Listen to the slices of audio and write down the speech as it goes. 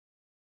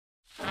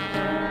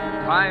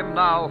Time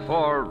now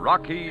for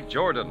Rocky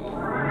Jordan.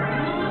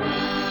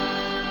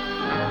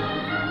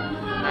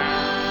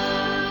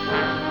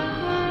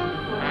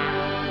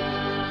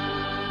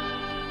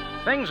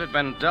 Things had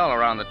been dull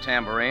around the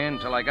Tambourine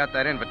until I got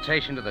that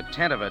invitation to the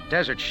tent of a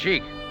desert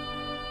sheik.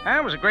 And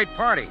it was a great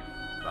party.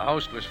 The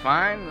host was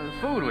fine, the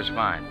food was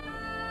fine.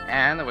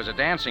 And there was a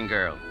dancing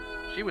girl.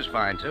 She was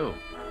fine, too.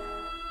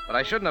 But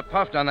I shouldn't have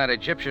puffed on that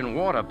Egyptian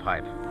water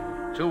pipe.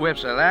 2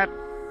 whiffs of that,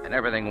 and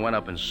everything went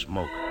up in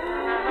smoke.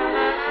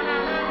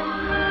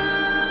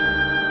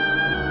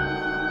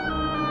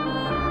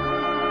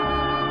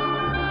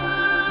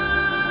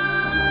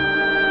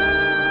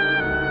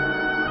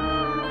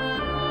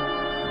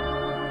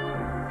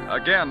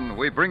 Again,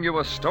 we bring you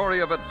a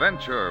story of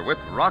adventure with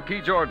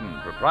Rocky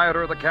Jordan,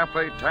 proprietor of the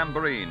Cafe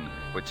Tambourine,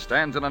 which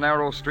stands in a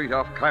narrow street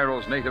off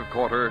Cairo's native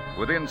quarter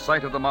within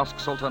sight of the Mosque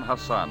Sultan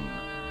Hassan.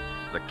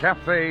 The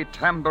Cafe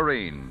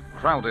Tambourine,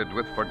 crowded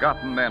with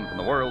forgotten men from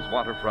the world's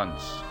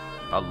waterfronts,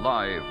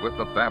 alive with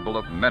the babble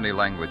of many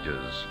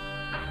languages.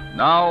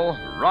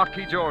 Now,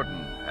 Rocky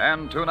Jordan,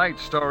 and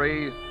tonight's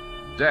story,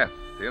 Death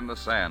in the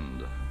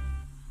Sand.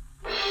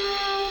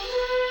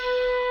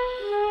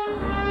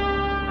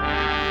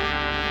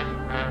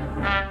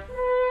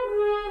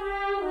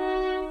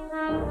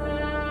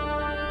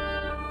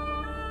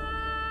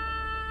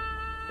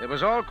 It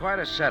was all quite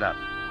a setup.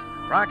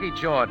 Rocky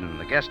Jordan,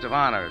 the guest of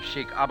honor of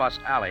Sheikh Abbas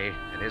Ali,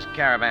 in his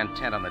caravan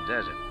tent on the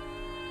desert.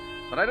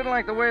 But I didn't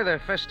like the way the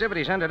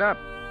festivities ended up,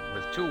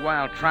 with 2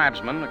 wild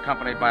tribesmen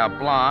accompanied by a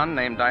blonde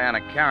named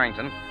Diana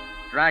Carrington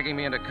dragging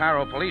me into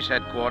Cairo police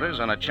headquarters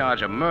on a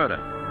charge of murder.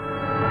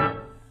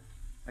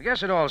 I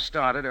guess it all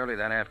started early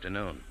that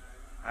afternoon.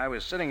 I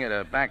was sitting at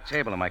a back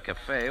table in my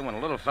cafe when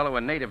a little fellow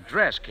in native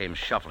dress came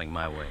shuffling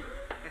my way.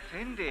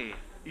 Effendi,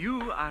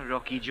 you are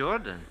Rocky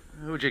Jordan.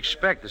 Who'd you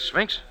expect, the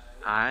Sphinx?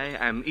 I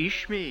am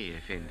Ishmi,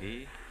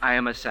 Effendi. I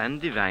am a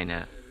sand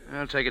diviner.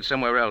 I'll take it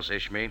somewhere else,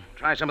 Ishmi.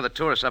 Try some of the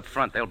tourists up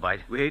front. They'll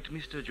bite. Wait,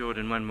 Mr.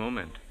 Jordan, one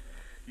moment.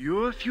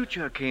 Your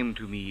future came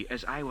to me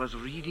as I was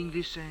reading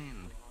the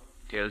sand.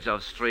 Tells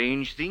of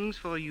strange things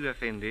for you,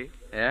 Effendi.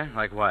 Yeah?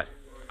 Like what?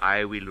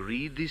 I will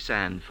read the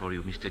sand for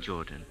you, Mr.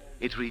 Jordan.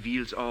 It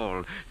reveals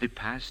all, the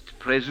past,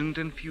 present,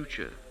 and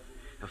future.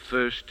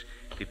 First,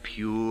 the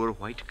pure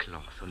white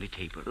cloth on the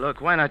table. Look,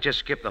 why not just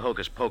skip the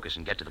hocus-pocus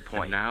and get to the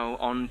point? And now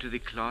on to the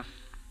cloth,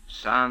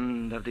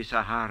 sand of the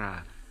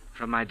Sahara,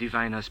 from my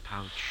diviner's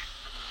pouch.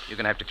 You're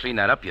going to have to clean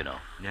that up, you know.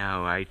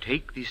 Now I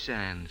take the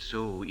sand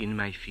so in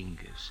my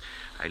fingers.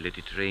 I let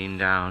it rain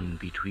down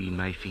between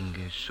my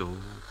fingers so.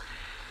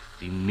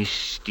 The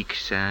mystic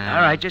sand.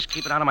 All right, just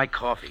keep it out of my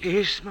coffee.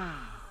 Esma,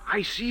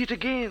 I see it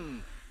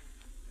again.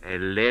 A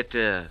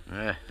letter.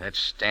 That's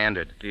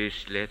standard.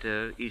 This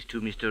letter is to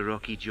Mr.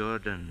 Rocky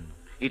Jordan.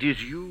 It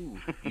is you.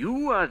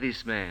 You are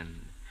this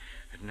man.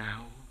 And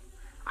now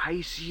I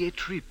see a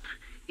trip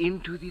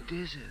into the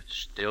desert.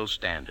 Still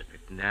standard.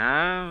 But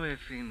now,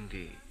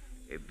 Effendi,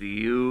 a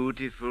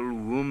beautiful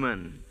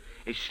woman,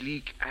 a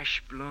sleek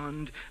ash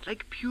blonde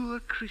like pure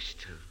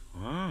crystal.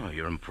 Oh,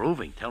 you're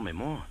improving. Tell me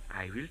more.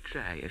 I will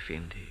try,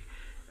 Effendi.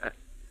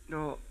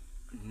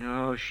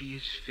 No, she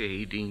is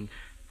fading.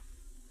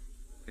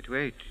 But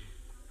wait.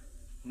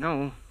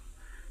 No,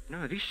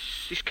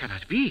 this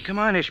cannot be. Come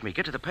on, Ishmi.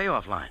 Get to the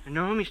payoff line.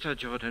 No, Mr.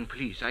 Jordan,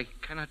 please. I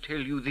cannot tell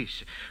you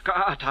this.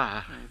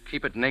 Ka'ata.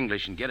 Keep it in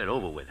English and get it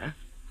over with, huh?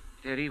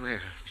 Very well,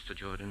 Mr.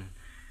 Jordan.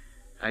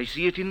 I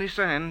see it in the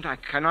sand. I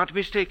cannot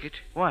mistake it.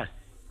 What?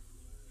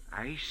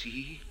 I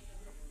see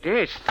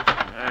death.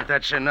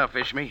 That's enough,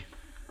 Ishmi.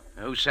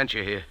 Who sent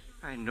you here?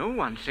 No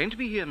one sent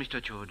me here,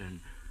 Mr.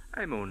 Jordan.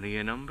 I'm only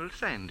an humble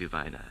sand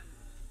diviner.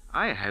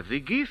 I have the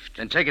gift.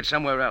 Then take it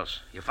somewhere else.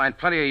 You'll find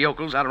plenty of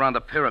yokels out around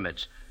the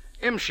pyramids.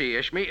 Imshi,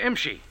 Ishmi,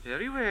 Imshi.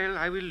 Very well.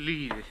 I will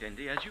leave,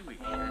 Effendi, as you wish.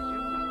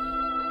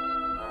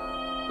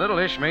 Little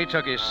Ishmi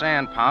took his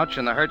sand pouch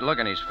and the hurt look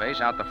in his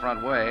face out the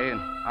front way,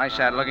 and I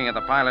sat looking at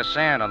the pile of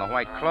sand on the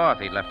white cloth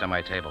he'd left on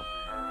my table.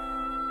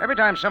 Every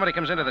time somebody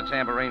comes into the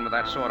Tambourine with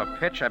that sort of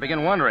pitch, I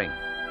begin wondering.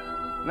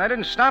 And I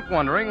didn't stop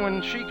wondering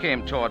when she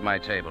came toward my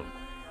table.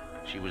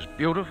 She was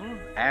beautiful,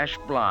 ash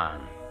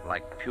blonde,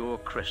 like pure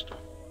crystal.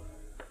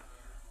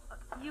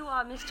 You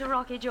are Mr.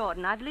 Rocky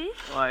Jordan, I believe?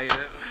 Why,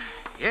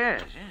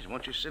 yes.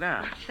 Won't you sit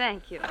down?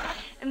 Thank you.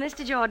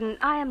 Mr. Jordan,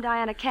 I am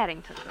Diana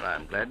Carrington. Well,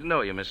 I'm glad to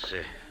know you, Miss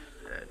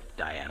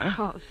Diana.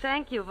 Oh,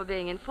 thank you for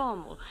being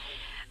informal.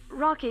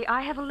 Rocky,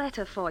 I have a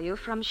letter for you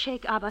from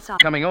Sheikh Abbas Ali.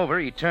 Coming over,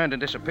 he turned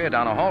and disappeared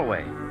down a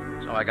hallway.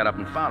 So I got up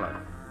and followed.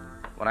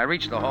 When I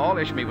reached the hall,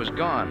 Ishmi was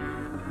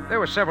gone. There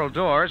were several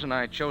doors, and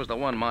I chose the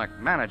one marked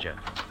manager.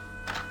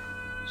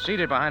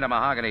 Seated behind a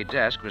mahogany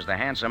desk was the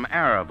handsome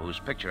Arab whose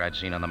picture I'd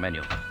seen on the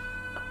menu.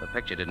 The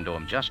picture didn't do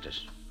him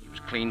justice. He was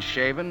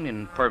clean-shaven,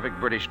 in perfect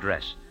British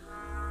dress.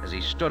 As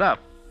he stood up,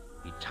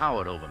 he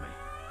towered over me.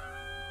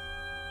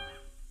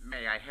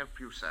 May I help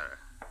you, sir?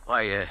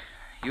 Why,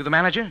 you the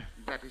manager?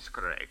 That is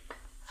correct.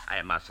 I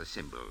am Asa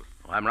Symbol.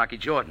 Oh, I'm Rocky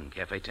Jordan,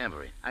 Cafe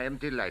Tambourine. I am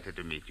delighted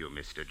to meet you,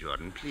 Mr.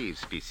 Jordan.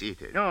 Please be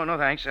seated. No,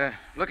 thanks.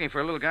 Looking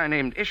for a little guy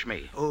named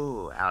Ishmi.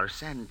 Oh, our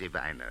sand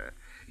diviner.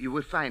 You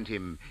will find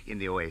him in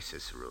the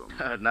Oasis room.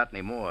 Not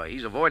anymore.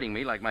 He's avoiding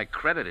me like my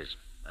creditors.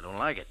 I don't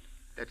like it.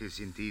 That is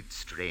indeed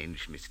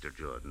strange, Mr.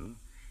 Jordan.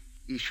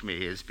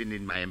 Ishmi has been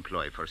in my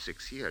employ for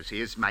 6 years.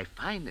 He is my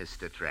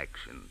finest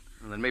attraction.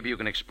 Well, then maybe you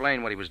can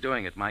explain what he was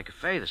doing at my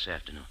cafe this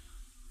afternoon.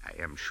 I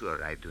am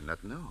sure I do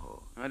not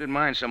know. I didn't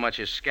mind so much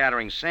his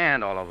scattering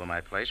sand all over my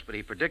place, but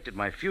he predicted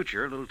my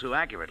future a little too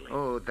accurately.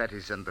 Oh, that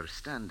is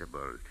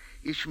understandable.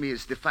 Ishmi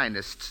is the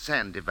finest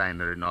sand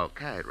diviner in all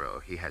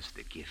Cairo. He has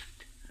the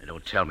gift.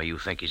 Don't tell me you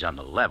think he's on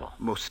the level.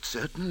 Most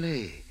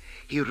certainly.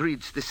 He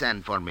reads the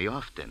sand for me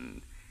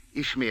often.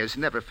 Ishmi has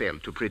never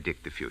failed to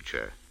predict the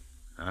future.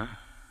 Huh?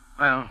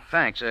 Well,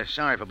 thanks.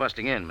 Sorry for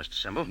busting in, Mr.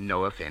 Symbol.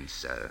 No offense,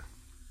 sir.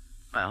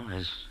 Well,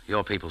 as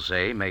your people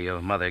say, may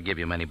your mother give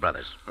you many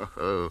brothers.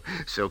 Oh,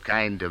 so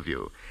kind of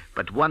you.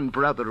 But one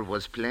brother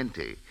was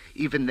plenty.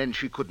 Even then,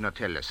 she could not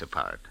tell us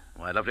apart.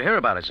 Well, I'd love to hear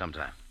about it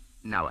sometime.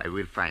 Now I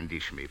will find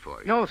Ishmi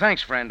for you. No,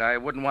 thanks, friend. I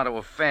wouldn't want to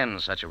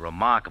offend such a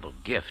remarkable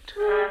gift.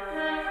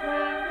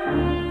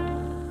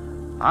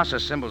 Asa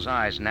Symbol's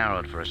eyes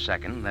narrowed for a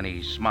second, then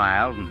he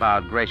smiled and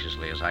bowed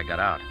graciously as I got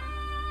out.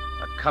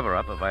 A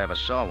cover-up if I ever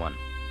saw one.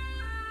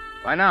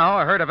 By now,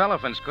 a herd of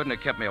elephants couldn't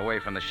have kept me away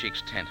from the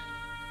sheik's tent.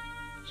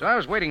 So I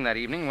was waiting that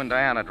evening when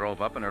Diana drove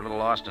up in her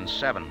little Austin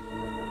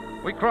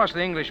 7. We crossed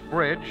the English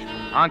bridge,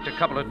 honked a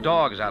couple of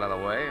dogs out of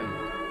the way,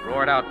 and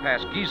roared out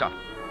past Giza.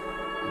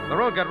 The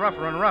road got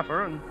rougher and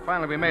rougher, and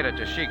finally we made it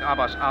to Sheikh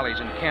Abbas Ali's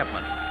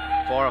encampment.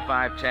 4 or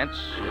 5 tents,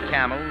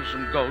 camels,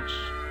 and goats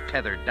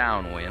tethered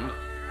downwind.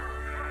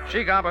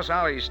 Sheikh Abbas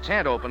Ali's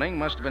tent opening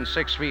must have been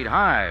 6 feet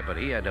high, but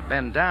he had to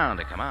bend down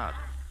to come out.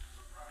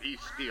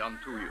 Peace be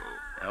unto you.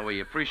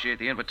 We appreciate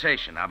the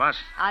invitation, Abbas.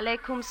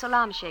 Alaikum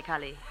salam, Sheikh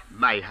Ali.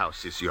 My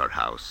house is your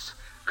house.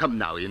 Come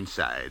now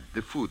inside.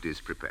 The food is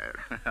prepared.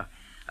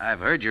 I've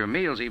heard your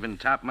meals even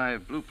top my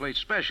Blue Plate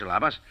special,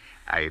 Abbas.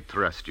 I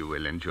trust you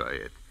will enjoy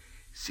it.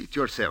 Seat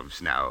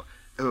yourselves now.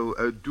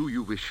 Oh, do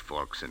you wish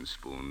forks and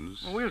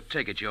spoons? Well, we'll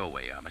take it your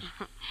way, Abbas.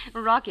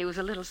 Rocky was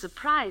a little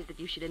surprised that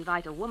you should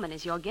invite a woman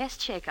as your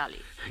guest, Sheikh Ali.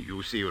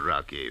 You see,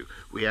 Rocky,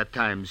 we at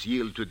times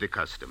yield to the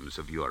customs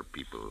of your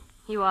people.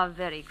 You are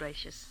very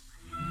gracious.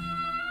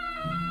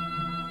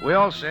 We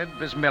all said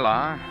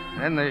Bismillah,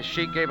 then the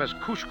sheik gave us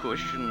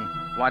kush-kush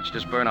and watched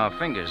us burn our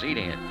fingers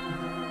eating it.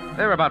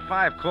 There were about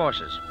 5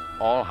 courses,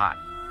 all hot.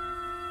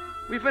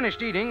 We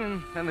finished eating,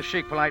 and then the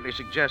sheik politely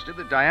suggested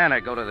that Diana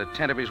go to the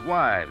tent of his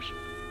wives.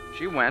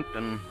 She went,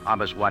 and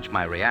Abbas watched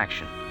my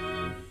reaction.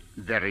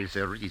 There is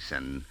a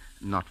reason,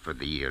 not for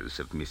the years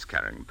of Miss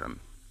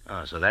Carrington.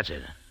 Oh, so that's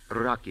it.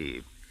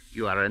 Rocky,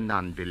 you are a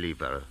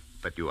non-believer,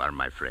 but you are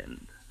my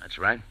friend. That's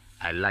right.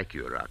 I like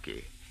you,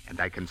 Rocky, and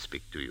I can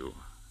speak to you.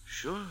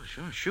 Sure,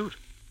 shoot.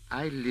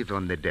 I live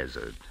on the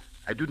desert.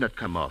 I do not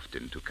come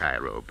often to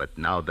Cairo, but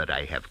now that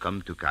I have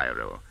come to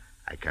Cairo,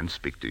 I can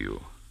speak to you.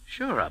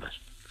 Sure, Abbas.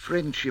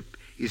 Friendship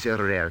is a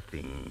rare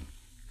thing.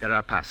 There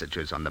are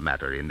passages on the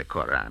matter in the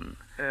Koran.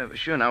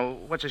 Sure. Now,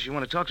 what's this you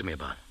want to talk to me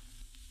about?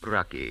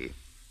 Rocky,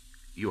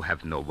 you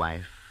have no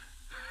wife?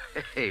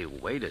 Hey,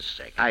 wait a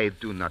second. I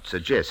do not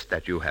suggest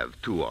that you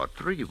have 2 or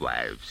 3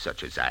 wives,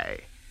 such as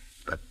I.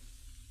 But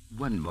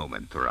one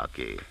moment,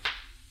 Rocky.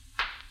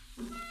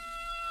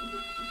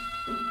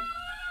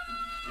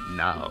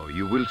 Now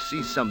you will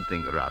see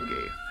something,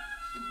 Rocky.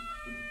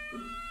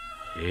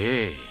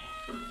 Hey.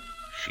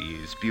 She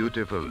is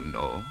beautiful,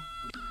 no?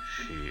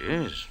 She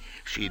is.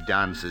 She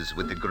dances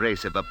with the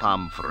grace of a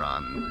palm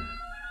frond.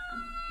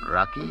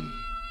 Rocky,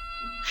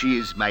 she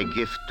is my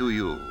gift to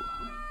you.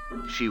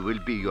 She will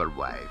be your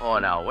wife. Oh,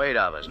 now, wait,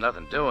 Abbas.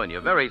 Nothing doing.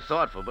 You're very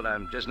thoughtful, but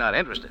I'm just not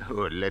interested.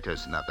 Oh, let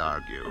us not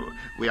argue.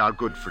 We are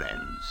good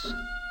friends.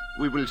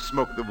 We will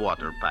smoke the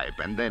water pipe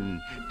and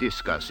then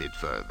discuss it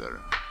further.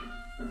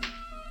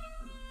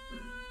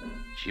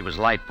 She was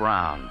light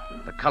brown,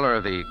 the color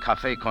of the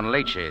café con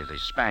leche the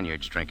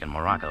Spaniards drink in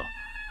Morocco.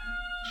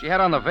 She had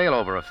on the veil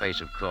over her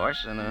face, of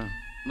course, and a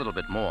little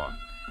bit more.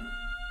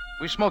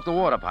 We smoked the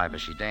water pipe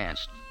as she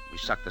danced. We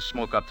sucked the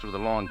smoke up through the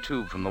long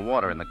tube from the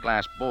water in the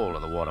glass bowl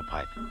of the water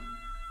pipe.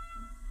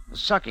 The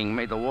sucking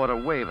made the water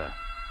waver.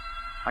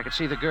 I could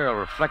see the girl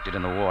reflected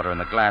in the water in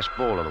the glass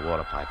bowl of the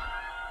water pipe.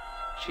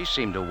 She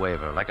seemed to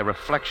waver, like a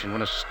reflection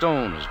when a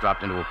stone is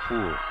dropped into a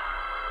pool.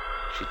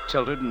 She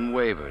tilted and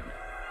wavered,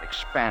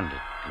 expanded,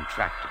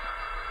 contracted.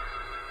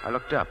 I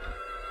looked up.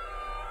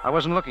 I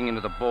wasn't looking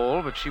into the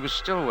bowl, but she was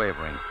still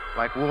wavering,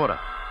 like water.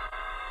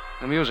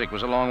 The music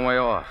was a long way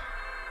off.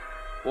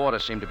 Water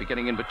seemed to be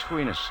getting in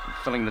between us and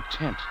filling the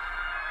tent,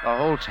 the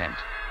whole tent.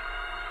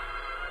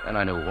 Then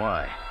I knew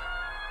why.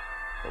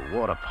 The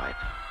water pipe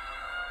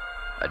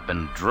had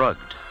been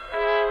drugged.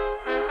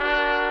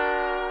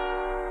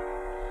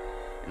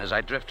 And as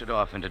I drifted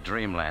off into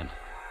dreamland,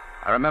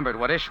 I remembered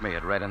what Ishmi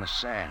had read in the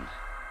sand.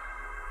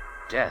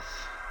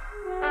 Death.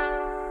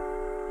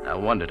 And I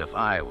wondered if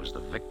I was the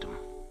victim.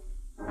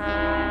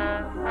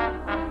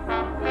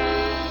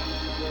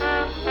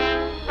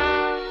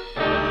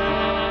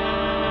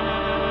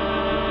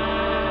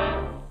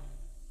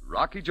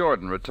 Rocky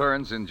Jordan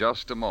returns in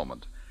just a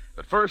moment.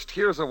 But first,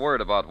 here's a word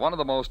about one of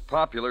the most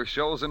popular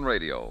shows in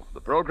radio.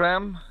 The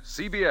program,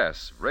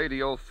 CBS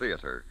Radio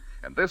Theater.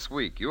 And this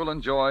week, you'll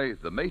enjoy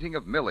The Mating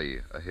of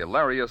Millie, a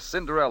hilarious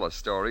Cinderella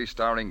story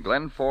starring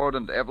Glenn Ford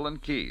and Evelyn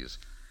Keyes.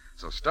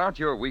 So start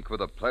your week with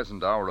a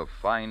pleasant hour of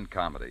fine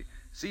comedy.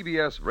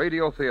 CBS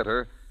Radio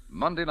Theater,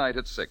 Monday night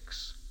at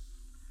 6.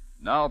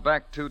 Now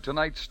back to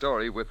tonight's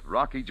story with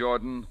Rocky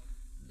Jordan,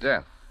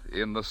 Death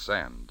in the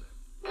Sand.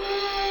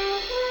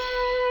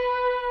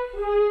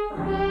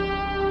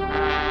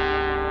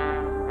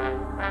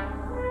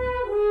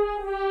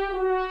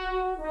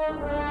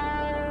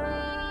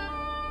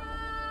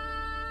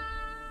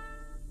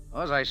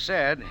 As I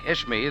said,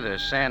 Ishmi, the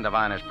sand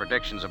diviner's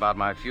predictions about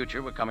my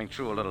future were coming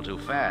true a little too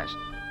fast,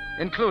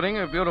 including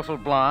a beautiful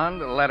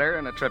blonde, a letter,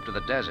 and a trip to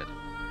the desert.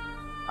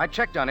 I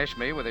checked on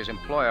Ishmi with his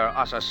employer,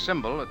 Asa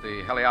Symbol, at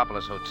the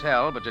Heliopolis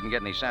Hotel, but didn't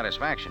get any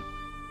satisfaction.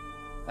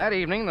 That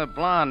evening, the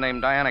blonde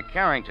named Diana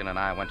Carrington and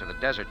I went to the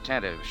desert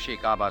tent of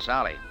Sheikh Abbas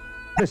Ali.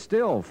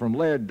 Still from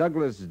Laird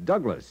Douglas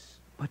Douglas.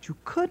 But you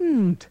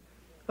couldn't.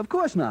 Of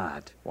course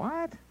not.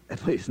 What?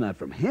 At least not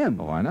from him.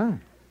 Why not?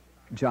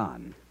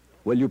 John,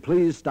 will you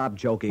please stop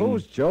joking?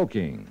 Who's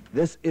joking?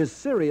 This is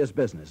serious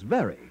business,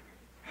 very.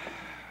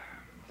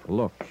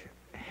 Look,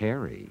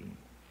 Harry,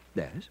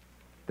 Yes?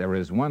 there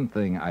is one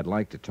thing I'd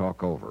like to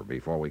talk over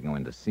before we go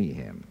in to see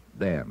him.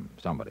 Them,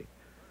 somebody.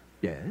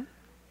 Yes?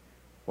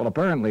 Well,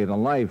 apparently the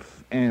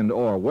life and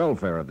or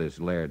welfare of this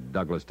Laird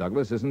Douglas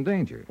Douglas is in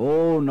danger.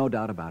 Oh, no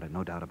doubt about it,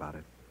 no doubt about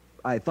it.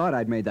 I thought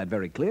I'd made that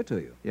very clear to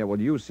you. Yeah,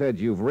 well, you said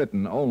you've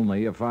written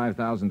only a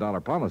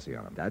 $5,000 policy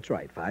on him. That's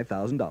right,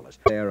 $5,000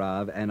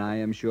 thereof, and I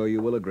am sure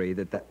you will agree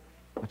that...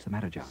 What's the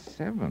matter, John?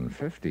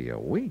 $750 a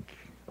week,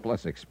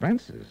 plus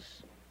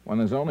expenses, when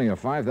there's only a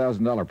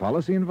 $5,000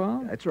 policy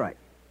involved? That's right.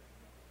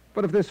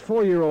 But if this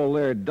 4-year-old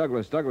Laird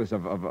Douglas Douglas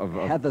of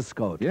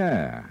Heatherscote.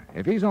 Yeah,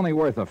 if he's only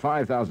worth a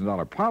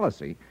 $5,000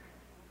 policy,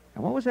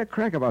 and what was that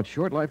crack about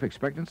short life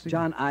expectancy?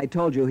 John, I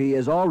told you he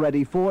is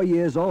already 4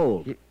 years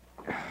old.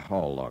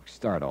 Oh, look,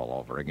 start all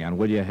over again,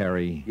 will you,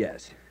 Harry?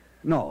 Yes.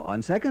 No,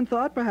 on second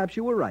thought, perhaps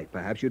you were right.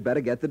 Perhaps you'd better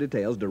get the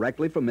details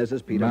directly from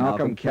Mrs. Peter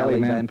Malcolm Kelly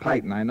Van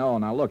Pyton. I know.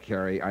 Now, look,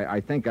 Harry, I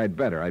think I'd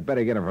better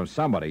get them from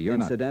somebody. You're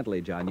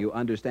Incidentally, John, you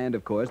understand,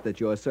 of course, that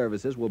your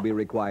services will be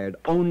required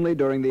only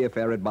during the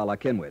affair at Bala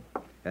Cynwyd,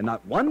 and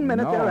not 1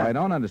 minute No, thereafter. I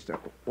don't understand.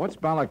 What's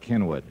Bala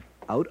Cynwyd?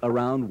 Out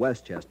around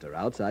Westchester,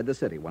 outside the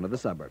city, one of the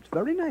suburbs.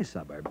 Very nice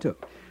suburb, too.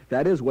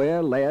 That is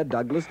where Laird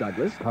Douglas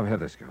Douglas... Of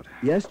Heatherscote.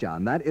 Yes,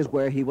 John, that is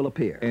where he will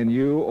appear. And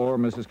you or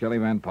Mrs. Kelly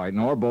Van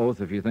Pyton, or both,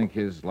 if you think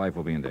his life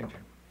will be in danger.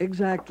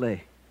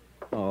 Exactly.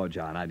 Oh,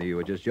 John, I knew you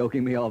were just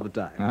joking me all the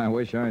time. I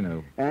wish I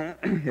knew.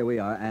 Here we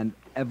are, and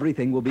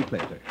everything will be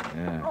clear.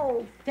 Yeah.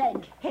 Oh,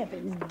 thank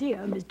heavens, dear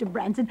Mr.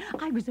 Branson.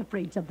 I was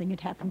afraid something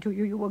had happened to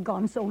you. You were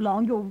gone so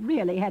long, you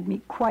really had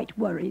me quite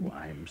worried. Oh,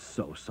 I'm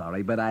so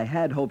sorry, but I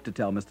had hoped to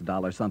tell Mr.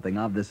 Dollar something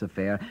of this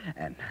affair,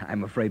 and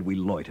I'm afraid we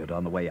loitered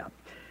on the way up.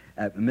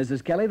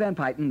 Mrs. Kelly Van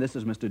Pyton, this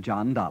is Mr.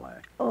 John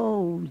Dollar.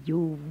 Oh,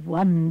 you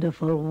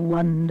wonderful,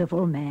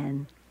 wonderful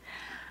man.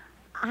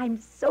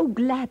 I'm so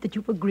glad that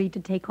you've agreed to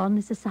take on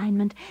this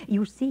assignment.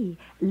 You see,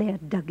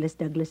 Laird Douglas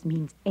Douglas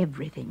means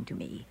everything to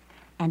me,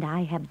 and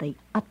I have the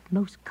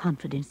utmost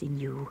confidence in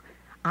you.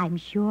 I'm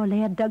sure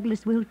Laird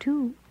Douglas will,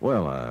 too.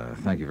 Well,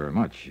 thank you very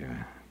much.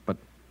 But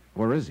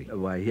where is he?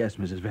 Why, yes,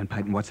 Mrs. Van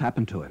Pyton, what's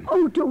happened to him?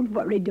 Oh, don't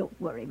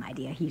worry, my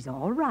dear. He's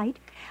all right.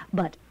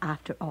 But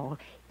after all,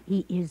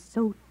 he is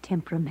so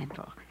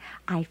temperamental.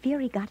 I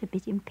fear he got a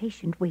bit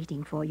impatient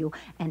waiting for you,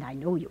 and I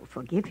know you'll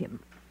forgive him.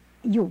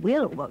 You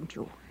will, won't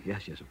you?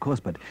 Yes, of course,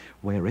 but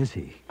where is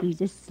he?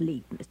 He's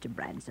asleep, Mr.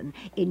 Branson,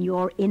 in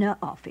your inner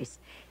office.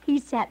 He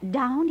sat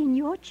down in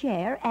your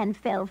chair and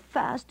fell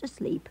fast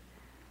asleep.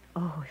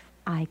 Oh, if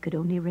I could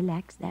only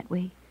relax that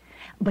way.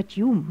 But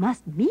you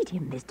must meet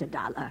him, Mr.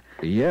 Dollar.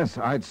 Yes,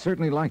 I'd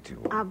certainly like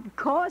to. Of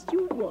course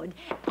you would,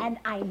 and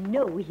I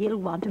know he'll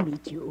want to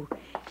meet you.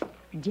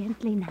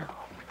 Gently now.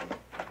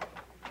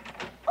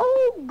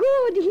 Oh,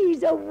 good,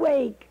 he's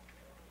awake.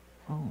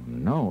 Oh,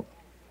 no.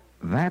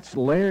 That's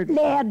Laird...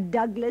 Laird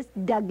Douglas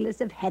Douglas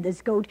of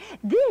Heatherscote.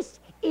 This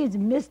is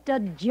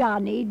Mr.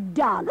 Johnny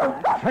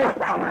Dollar. Hey!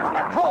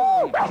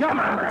 Oh,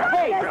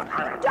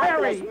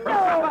 Douglas,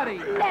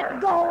 no!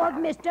 Let go of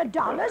Mr.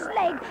 Dollar's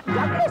leg.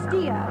 Douglas,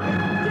 dear.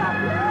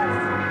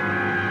 Douglas!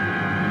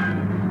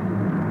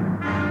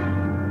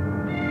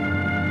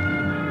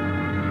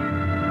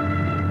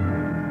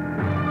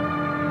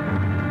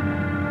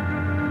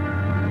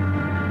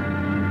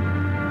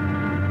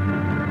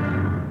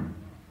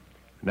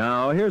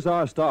 Now, here's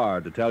our star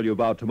to tell you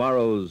about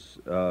tomorrow's,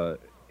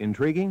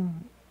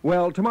 intriguing?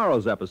 Well,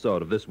 tomorrow's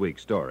episode of this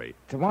week's story.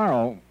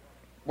 Tomorrow...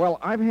 Well,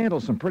 I've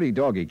handled some pretty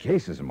doggy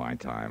cases in my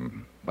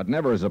time, but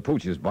never as a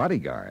pooch's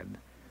bodyguard.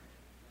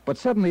 But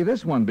suddenly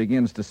this one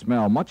begins to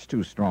smell much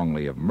too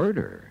strongly of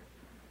murder.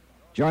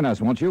 Join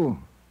us, won't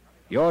you?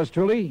 Yours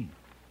truly,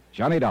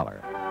 Johnny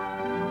Dollar.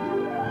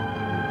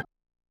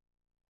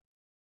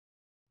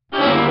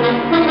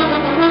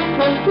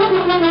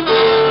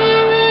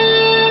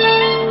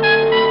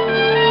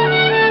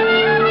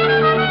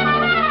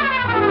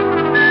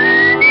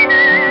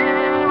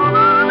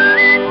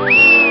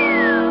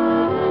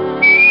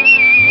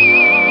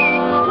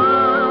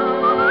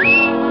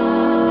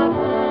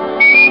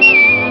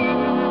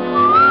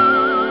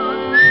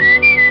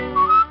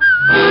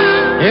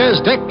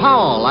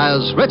 Powell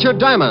as Richard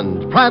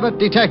Diamond, private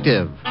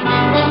detective.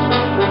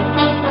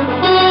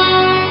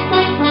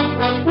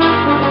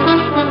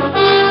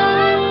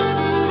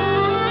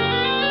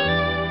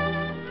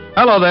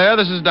 Hello there,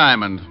 this is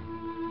Diamond.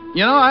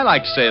 You know, I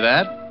like to say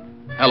that.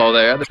 Hello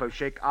there. For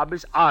Sheikh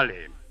Abbas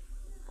Ali.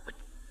 But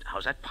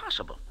how's that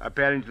possible?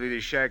 Apparently, the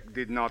Sheikh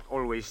did not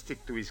always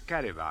stick to his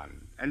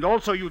caravan. And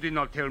also, you did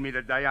not tell me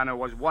that Diana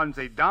was once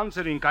a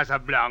dancer in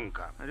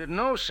Casablanca. I didn't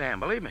know, Sam,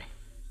 believe me.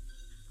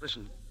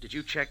 Listen, did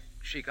you check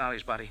Sheikh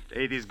Ali's body?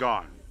 It is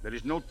gone. There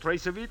is no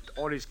trace of it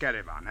or his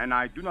caravan, and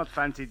I do not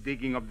fancy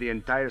digging up the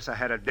entire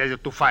Sahara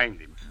Desert to find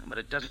him. But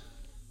it doesn't...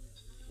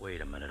 Wait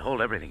a minute.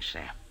 Hold everything,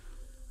 Sam.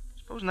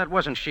 Supposing that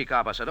wasn't Sheikh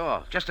Abbas at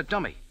all. Just a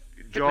dummy.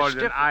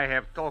 Jordan, I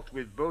have talked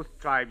with both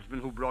tribesmen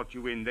who brought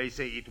you in. They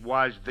say it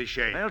was the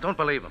Sheikh. Well, don't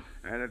believe them.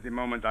 And at the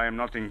moment, I am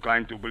not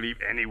inclined to believe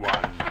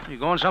anyone. You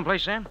going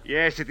someplace, Sam?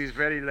 Yes, it is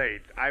very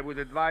late. I would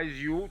advise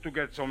you to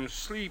get some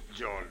sleep,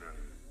 Jordan.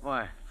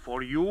 Why?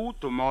 For you,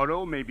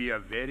 tomorrow may be a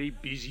very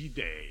busy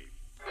day.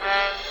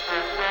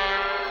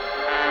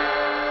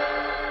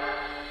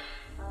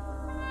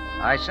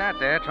 I sat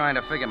there trying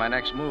to figure my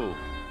next move.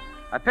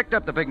 I picked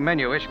up the big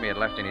menu Ishmi had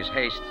left in his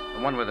haste,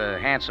 the one with a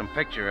handsome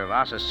picture of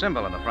Asa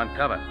Symbol on the front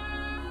cover.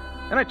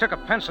 Then I took a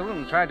pencil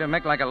and tried to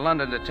make like a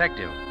London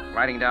detective,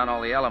 writing down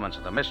all the elements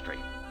of the mystery.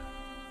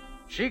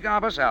 Sheikh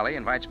Abbas Ali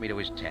invites me to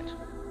his tent.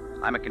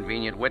 I'm a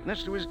convenient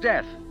witness to his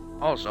death,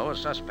 also a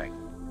suspect.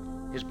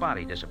 His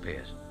body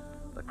disappears.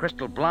 The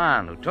crystal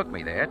blonde who took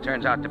me there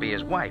turns out to be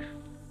his wife,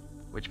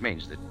 which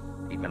means that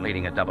he'd been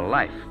leading a double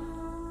life.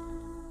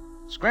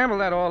 Scramble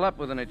that all up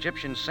with an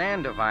Egyptian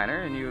sand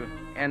diviner, and you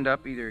end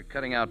up either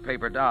cutting out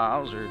paper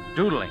dolls or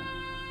doodling.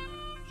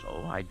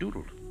 So I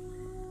doodled.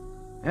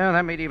 Yeah,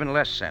 that made even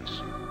less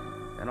sense.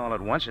 Then all at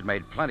once it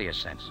made plenty of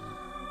sense.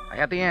 I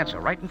had the answer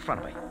right in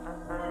front of me.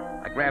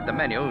 I grabbed the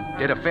menu,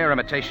 did a fair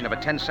imitation of a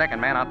 10-second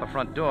man out the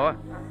front door,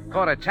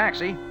 caught a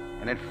taxi,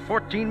 and in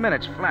 14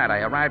 minutes flat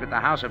I arrived at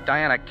the house of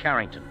Diana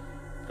Carrington,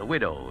 the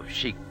widow of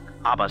Sheikh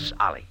Abbas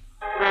Ali.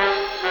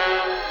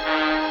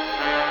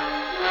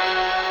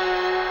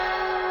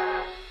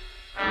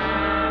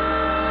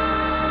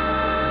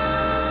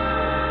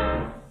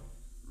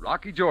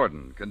 Rocky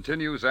Jordan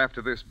continues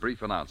after this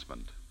brief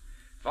announcement.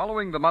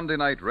 Following the Monday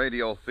night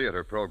radio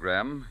theater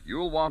program,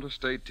 you'll want to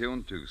stay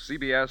tuned to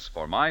CBS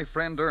for My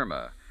Friend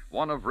Irma,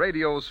 one of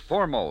radio's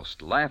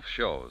foremost laugh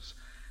shows.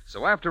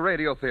 So after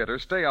radio theater,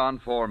 stay on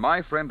for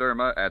My Friend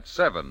Irma at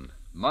 7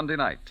 Monday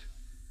night.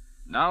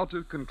 Now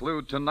to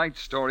conclude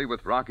tonight's story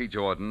with Rocky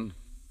Jordan,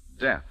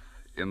 Death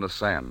in the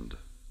Sand.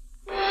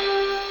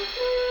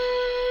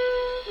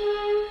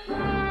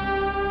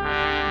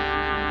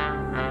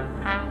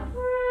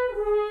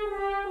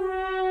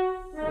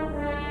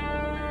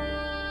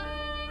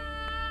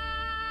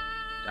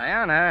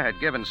 Diana had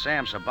given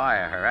Sam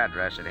Sabaya her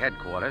address at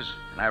headquarters,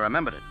 and I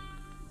remembered it.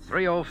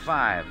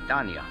 305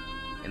 Danya,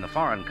 in the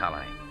foreign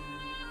colony.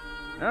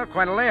 Well,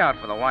 quite a layout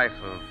for the wife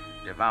of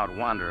devout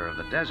wanderer of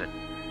the desert.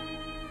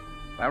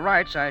 By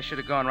rights, I should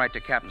have gone right to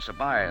Captain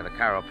Sabaya of the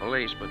Cairo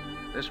police, but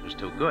this was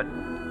too good.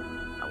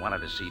 I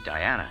wanted to see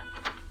Diana.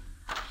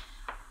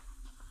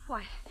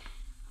 Why,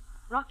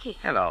 Rocky.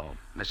 Hello,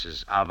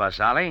 Mrs. Abbas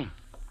Ali.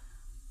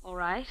 All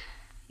right.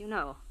 You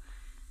know.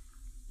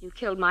 You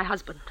killed my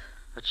husband.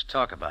 Let's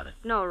talk about it.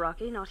 No,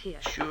 Rocky, not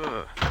here.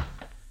 Sure.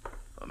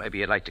 Well, maybe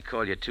you'd like to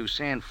call your two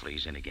sand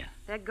fleas in again.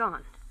 They're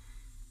gone.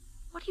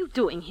 What are you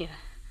doing here?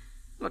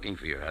 Looking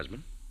for your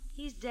husband.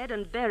 He's dead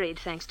and buried,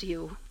 thanks to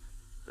you.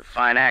 It's a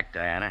fine act,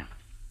 Diana.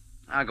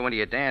 I'll go into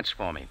your dance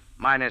for me,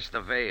 minus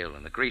the veil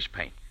and the grease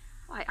paint.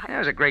 Why, That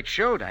was a great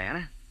show,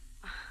 Diana.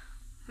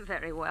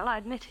 Very well, I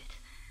admit it.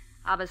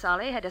 Abbas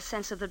Ali had a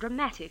sense of the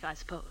dramatic, I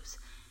suppose.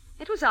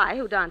 It was I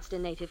who danced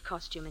in native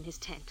costume in his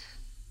tent.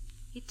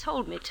 He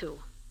told me to.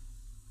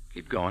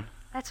 Keep going.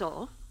 That's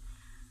all.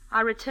 I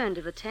returned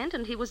to the tent,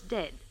 and he was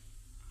dead.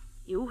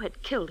 You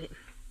had killed him.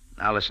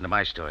 Now listen to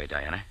my story,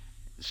 Diana.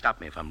 And stop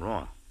me if I'm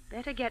wrong.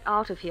 Better get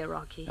out of here,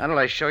 Rocky. How till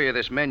I show you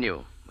this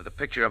menu with a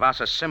picture of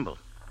Asa Symbol.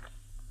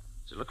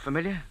 Does it look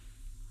familiar?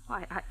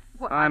 Why,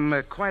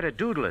 I'm quite a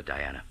doodler,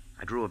 Diana.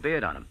 I drew a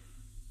beard on him.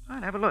 All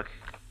right, have a look.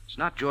 It's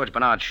not George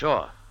Bernard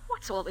Shaw.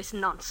 What's all this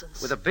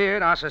nonsense? With a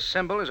beard, Asa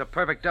Symbol is a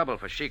perfect double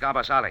for Sheikh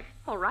Abbas Ali.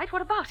 All right,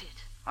 what about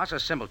it? Asa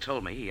Symbol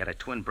told me he had a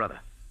twin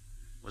brother.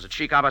 Was it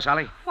Sheikh Abbas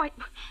Ali? Why,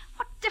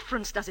 what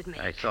difference does it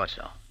make? I thought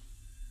so.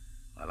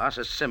 While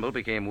Asa Symbol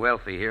became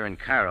wealthy here in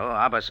Cairo,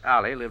 Abbas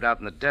Ali lived out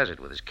in the desert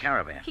with his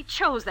caravan. He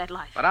chose that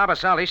life. But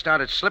Abbas Ali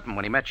started slipping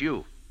when he met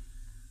you.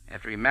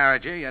 After he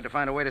married you, he had to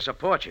find a way to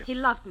support you. He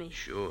loved me.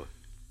 Sure.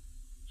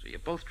 So you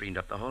both dreamed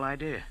up the whole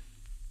idea.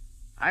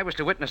 I was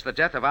to witness the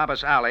death of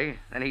Abbas Ali,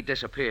 then he'd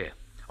disappear.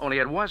 Only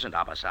it wasn't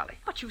Abbas Ali.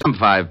 But you... Some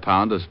 5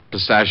 pound of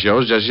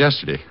pistachios just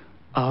yesterday.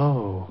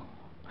 Oh,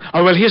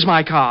 well, here's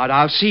my card.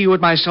 I'll see you at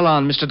my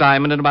salon, Mr.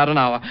 Diamond, in about an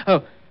hour.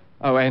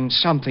 Oh, and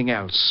something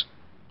else.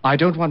 I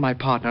don't want my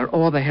partner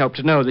or the help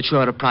to know that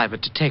you're a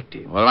private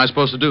detective. What am I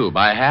supposed to do,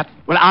 buy a hat?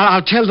 Well,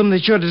 I'll tell them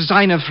that you're a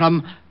designer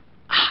from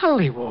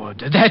Hollywood.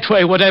 That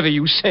way, whatever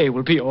you say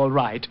will be all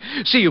right.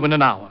 See you in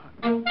an hour.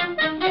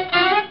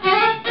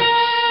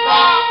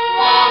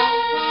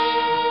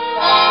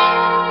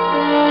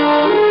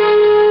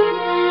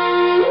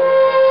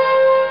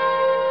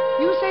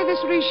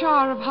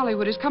 Richard of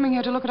Hollywood is coming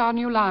here to look at our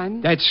new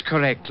line. That's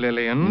correct,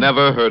 Lillian.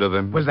 Never heard of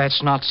him. Well,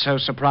 that's not so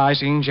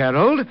surprising,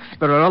 Gerald.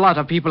 There are a lot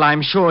of people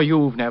I'm sure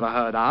you've never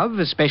heard of,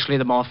 especially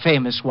the more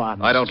famous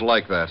ones. I don't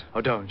like that. Oh,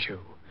 don't you?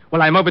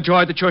 Well, I'm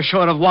overjoyed that you're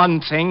sure of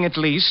one thing, at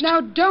least. Now,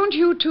 don't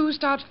you two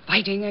start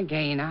fighting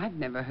again. I've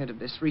never heard of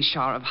this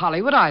Richard of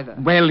Hollywood either.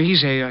 Well,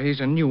 he's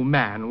a new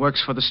man,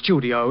 works for the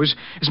studios.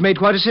 Has made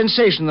quite a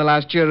sensation the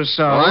last year or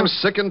so. Well, I'm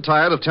sick and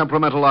tired of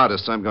temperamental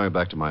artists. I'm going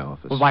back to my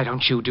office. Well, why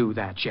don't you do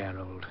that,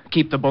 Gerald?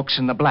 Keep the books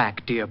in the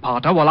black, dear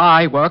partner, while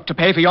I work to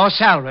pay for your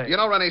salary. You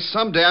know, Rennie,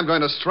 someday I'm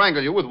going to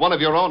strangle you with one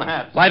of your own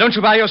hats. Why don't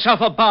you buy yourself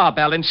a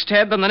barbell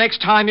instead? Then the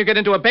next time you get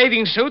into a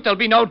bathing suit, there'll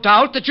be no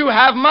doubt that you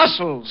have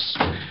muscles.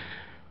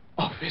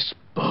 Oh, this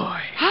boy.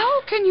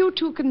 How can you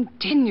two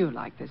continue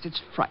like this?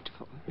 It's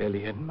frightful.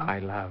 Lillian, my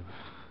love,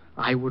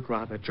 I would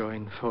rather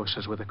join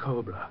forces with a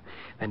Cobra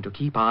than to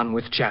keep on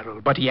with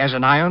Gerald. But he has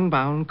an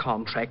iron-bound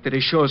contract that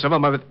assures of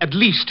him of at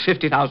least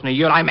 $50,000 a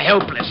year. I'm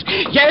helpless.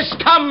 Yes,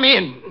 come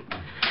in.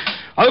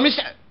 Oh,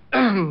 Mr.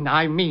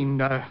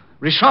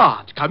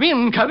 Richard, come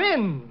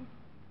in.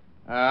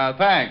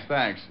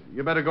 Thanks.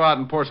 You better go out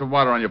and pour some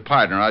water on your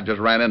partner. I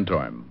just ran into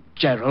him.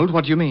 Gerald,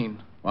 what do you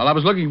mean? Well, I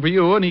was looking for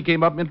you, and he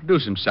came up and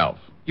introduced himself.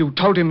 You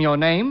told him your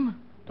name?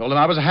 Told him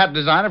I was a hat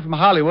designer from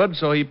Hollywood,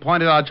 so he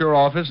pointed out your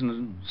office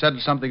and said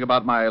something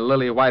about my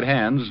lily white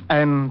hands.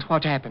 And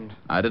what happened?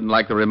 I didn't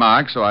like the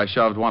remark, so I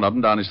shoved one of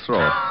them down his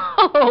throat.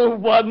 Oh,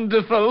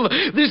 wonderful.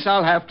 This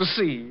I'll have to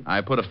see.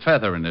 I put a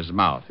feather in his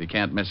mouth. You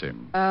can't miss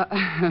him.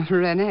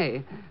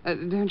 Renee,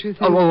 don't you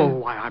think...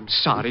 I'm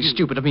sorry.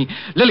 Stupid of me.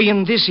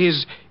 Lillian, this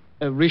is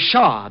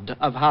Richard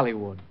of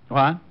Hollywood.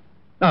 What?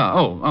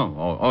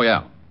 Oh,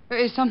 yeah.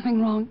 Is something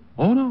wrong?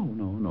 Oh,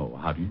 no.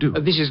 How do you do?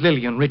 This is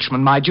Lillian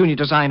Richmond, my junior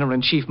designer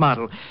and chief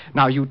model.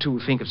 Now, you two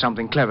think of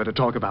something clever to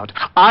talk about.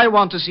 I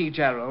want to see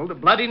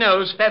Gerald, bloody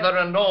nose, feather,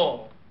 and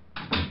all.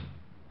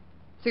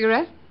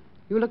 Cigarette?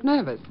 You look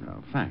nervous.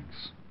 Oh,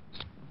 thanks.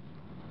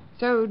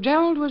 So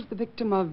Gerald was the victim of